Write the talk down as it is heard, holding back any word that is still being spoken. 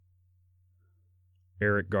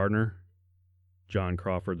Eric Gardner, John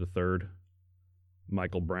Crawford III,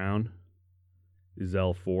 Michael Brown,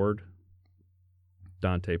 Ezell Ford,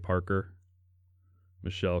 Dante Parker,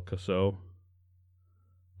 Michelle Casso,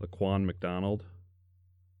 Laquan McDonald,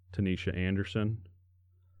 Tanisha Anderson,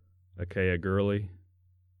 Akea Gurley,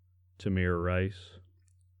 Tamir Rice,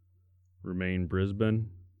 Romaine Brisbane,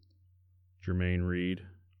 Jermaine Reed,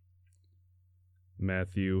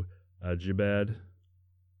 Matthew Ajibad,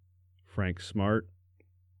 Frank Smart,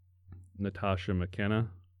 Natasha McKenna,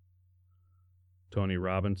 Tony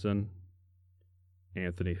Robinson,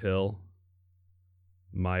 Anthony Hill,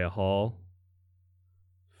 Maya Hall,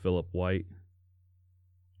 Philip White,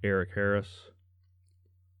 Eric Harris,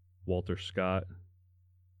 Walter Scott,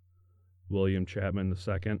 William Chapman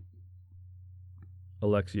II,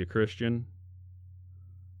 Alexia Christian,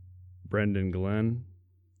 Brendan Glenn,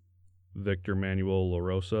 Victor Manuel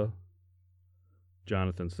LaRosa,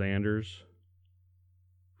 Jonathan Sanders,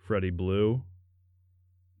 Freddie Blue,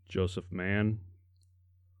 Joseph Mann,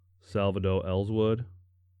 Salvador Ellswood,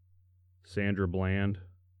 Sandra Bland,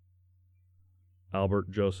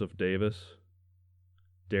 Albert Joseph Davis,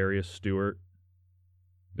 Darius Stewart,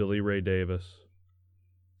 Billy Ray Davis,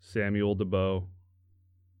 Samuel DeBow,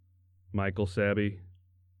 Michael Sabby,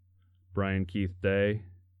 Brian Keith Day,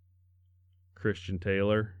 Christian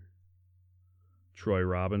Taylor, Troy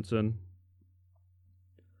Robinson,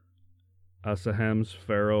 Asahems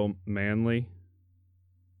Pharaoh Manley,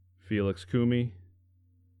 Felix Kumi,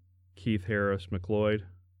 Keith Harris McLeod,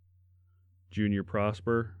 Junior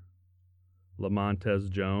Prosper, Lamontez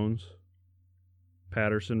Jones,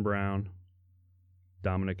 Patterson Brown,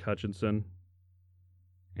 Dominic Hutchinson,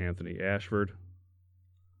 Anthony Ashford,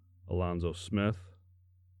 Alonzo Smith,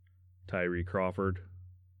 Tyree Crawford,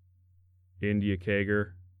 India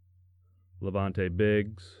Kager, Levante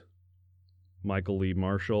Biggs, Michael Lee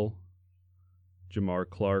Marshall, Jamar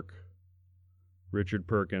Clark, Richard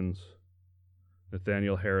Perkins,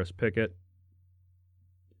 Nathaniel Harris Pickett,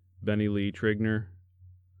 Benny Lee Trigner,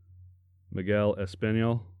 Miguel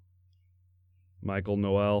Espinal, Michael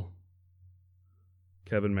Noel,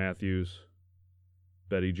 Kevin Matthews,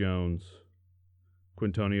 Betty Jones,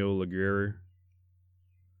 Quintonio Laguerre,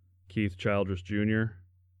 Keith Childress Jr.,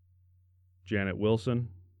 Janet Wilson,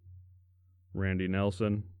 Randy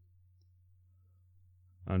Nelson,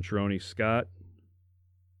 Antroni Scott,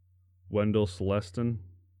 Wendell Celestin,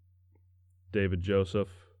 David Joseph,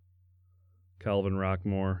 Calvin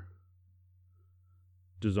Rockmore,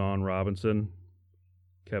 Dazon Robinson,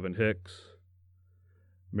 Kevin Hicks,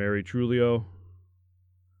 Mary Trulio,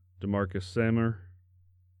 DeMarcus Sammer,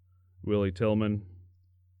 Willie Tillman,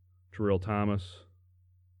 Terrell Thomas,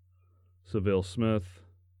 Seville Smith,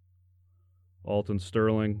 Alton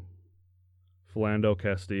Sterling, Philando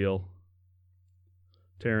Castile,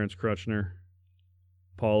 Terrence Crutchner,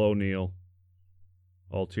 Paul O'Neill,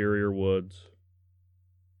 Ulterior Woods,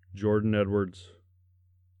 Jordan Edwards,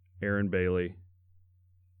 Aaron Bailey,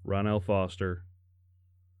 Ronell Foster,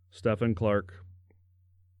 Stephen Clark,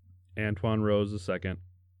 Antoine Rose II,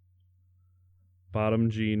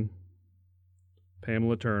 Bottom Jean,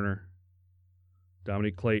 Pamela Turner,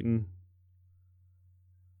 Dominique Clayton,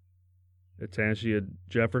 Etansia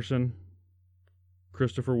Jefferson,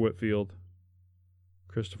 Christopher Whitfield,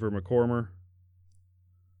 Christopher McCormer,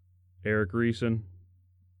 Eric Reeson,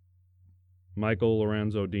 Michael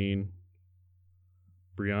Lorenzo Dean,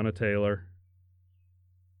 Breonna Taylor,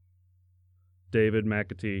 David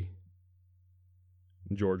McAtee,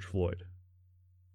 and George Floyd.